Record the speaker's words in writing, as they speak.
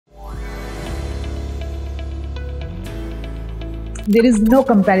There is no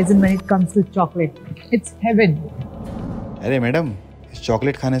comparison when it comes to chocolate. It's heaven. अरे madam, इस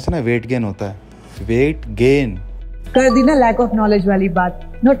chocolate खाने से ना वेट गेन होता है। Weight gain. कर दी ना लैक ऑफ नॉलेज वाली बात।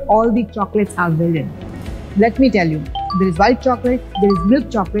 Not all the chocolates are villain. Let me tell you, there is white chocolate, there is milk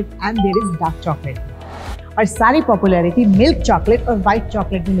chocolate and there is dark chocolate. और सारी पॉपुलैरिटी मिल्क चॉकलेट और white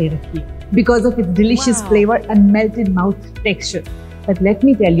chocolate ने ले रखी है because of its delicious flavor and melted mouth texture. But let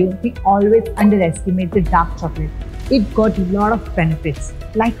me tell you, we always underestimate the dark chocolate. It got a lot of benefits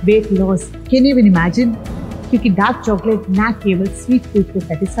like weight loss. Can you even imagine? क्योंकि dark chocolate ना केवल sweet tooth को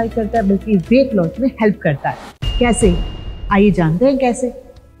satisfy करता है बल्कि weight loss में help करता है। कैसे? आइए जानते हैं कैसे।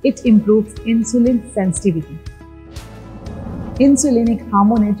 It improves insulin sensitivity. Insulin एक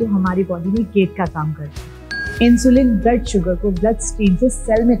हार्मोन है जो हमारी बॉडी में गेट का काम करता है। इंसुलिन ब्लड शुगर को ब्लड स्ट्रीम से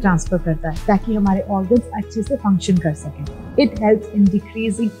सेल में ट्रांसफर करता है ताकि हमारे ऑर्गन्स अच्छे से फंक्शन कर सकें। It helps in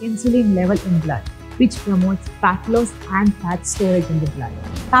decreasing insulin level in blood which promotes fat loss and fat storage in the blood.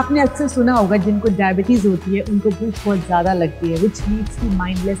 आपने अक्सर सुना होगा जिनको डायबिटीज होती है उनको भूख बहुत ज्यादा लगती है which leads to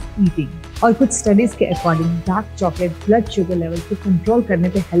mindless eating. और कुछ स्टडीज के according dark chocolate blood sugar level को कंट्रोल करने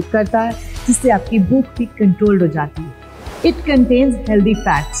पे हेल्प करता है जिससे आपकी भूख भी कंट्रोल्ड हो जाती है। It contains healthy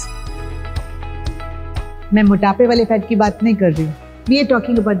fats. मैं मोटापे वाले फैट की बात नहीं कर रही हूँ। We are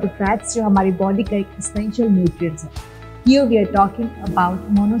talking about the fats जो हमारी बॉडी का एक एसेंशियल न्यूट्रिएंट्स है। Here we are talking about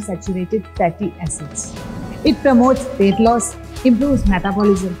monosaturated fatty acids. It promotes weight loss, improves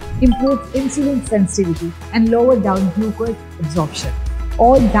metabolism, improves insulin sensitivity, and lower down glucose absorption.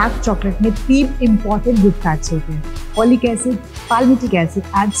 All dark chocolate में 3 important good fats होते हैं: oleic acid, palmitic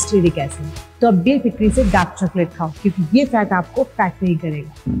acid, and stearic acid. तो अब बेफिक्री से dark chocolate खाओ क्योंकि ये fat आपको फैट नहीं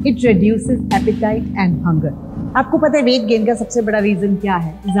करेगा। It reduces appetite and hunger. आपको पता है वेट गेन का सबसे बड़ा रीजन क्या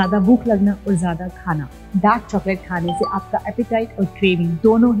है? ज्यादा भूख लगना और ज्यादा खाना। डार्क चॉकलेट खाने से आपका एपिटाइट और क्रेविंग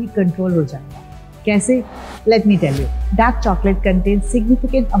दोनों ही कंट्रोल हो जाएगा। कैसे? Let me tell you. Dark chocolate contains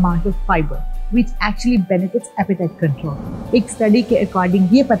significant amount of fibre which actually benefits appetite control. एक स्टडी के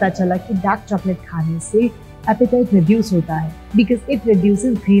अकॉर्डिंग ये पता चला कि डार्क चॉकलेट खाने से एपिटाइट रिड्यूस होता है because it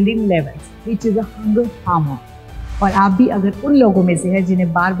reduces ghrelin levels which is a hunger hormone. और आप भी अगर उन लोगों में से हैं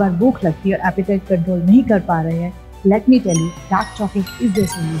जिन्हें बार बार भूख लगती है और एपिटाइट कंट्रोल नहीं कर पा रहे हैं, let me tell you, dark chocolate is the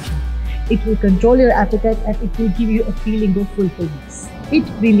solution. It will control your appetite and it will give you a feeling of fulfillment.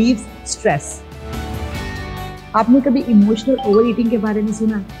 It relieves stress. आपने कभी इमोशनल ओवर ईटिंग के बारे में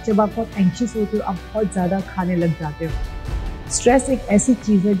सुना? जब आप बहुत एंशियस होते हो, आप बहुत ज़्यादा खाने लग जाते हो। स्ट्रेस एक ऐसी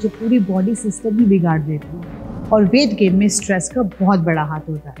चीज़ है जो पूरी बॉडी सिस्टम ही बिगाड़ देती है और वेट गेन में स्ट्रेस का बहुत बड़ा हाथ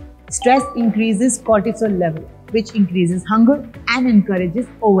होता है। Stress increases cortisol level which increases hunger and encourages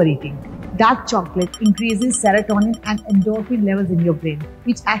overeating. Dark chocolate increases serotonin and endorphin levels in your brain,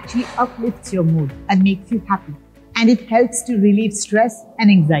 which actually uplifts your mood and makes you happy. And it helps to relieve stress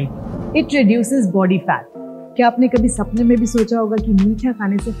and anxiety. It reduces body fat. क्या आपने कभी सपने में भी सोचा होगा कि मीठा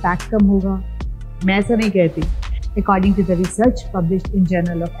खाने से फैट कम होगा? मैं ऐसा नहीं कहती। According to the research published in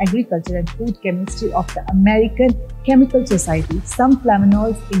Journal of Agriculture and Food Chemistry of the American Chemical Society, some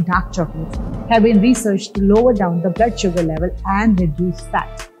flavonoids in dark chocolates have been researched to lower down the blood sugar level and reduce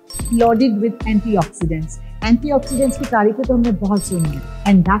fat. Loaded with antioxidants. Antioxidants की तारीफें तो हमने बहुत सुनी है,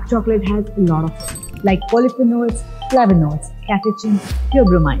 and dark chocolate has a lot of them, like polyphenols, flavonoids, catechins,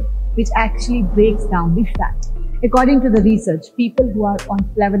 theobromine, which actually breaks down the fat. According to the research, people who are on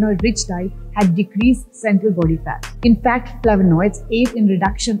flavonoid-rich diet had decreased central body fat. In fact, flavonoids aid in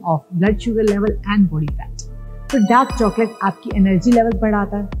reduction of blood sugar level and body fat. तो dark chocolate आपकी energy level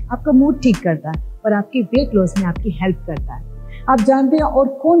बढ़ाता है, आपका mood ठीक करता है और आपके वेट लॉस में आपकी हेल्प करता है। आप जानते हैं और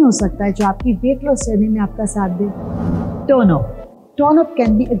कौन हो सकता है जो आपकी वेट लॉस जर्नी में आपका साथ दे? Tone up. Tone up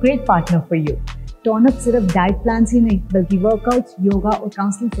can be a great partner for you. Tone up सिर्फ डाइट प्लान ही नहीं बल्कि वर्कआउट्स, योगा और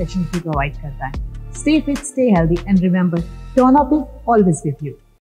काउंसलिंग सेशंस भी प्रोवाइड करता है। Stay fit, stay healthy, and remember, Tone Up is always with you.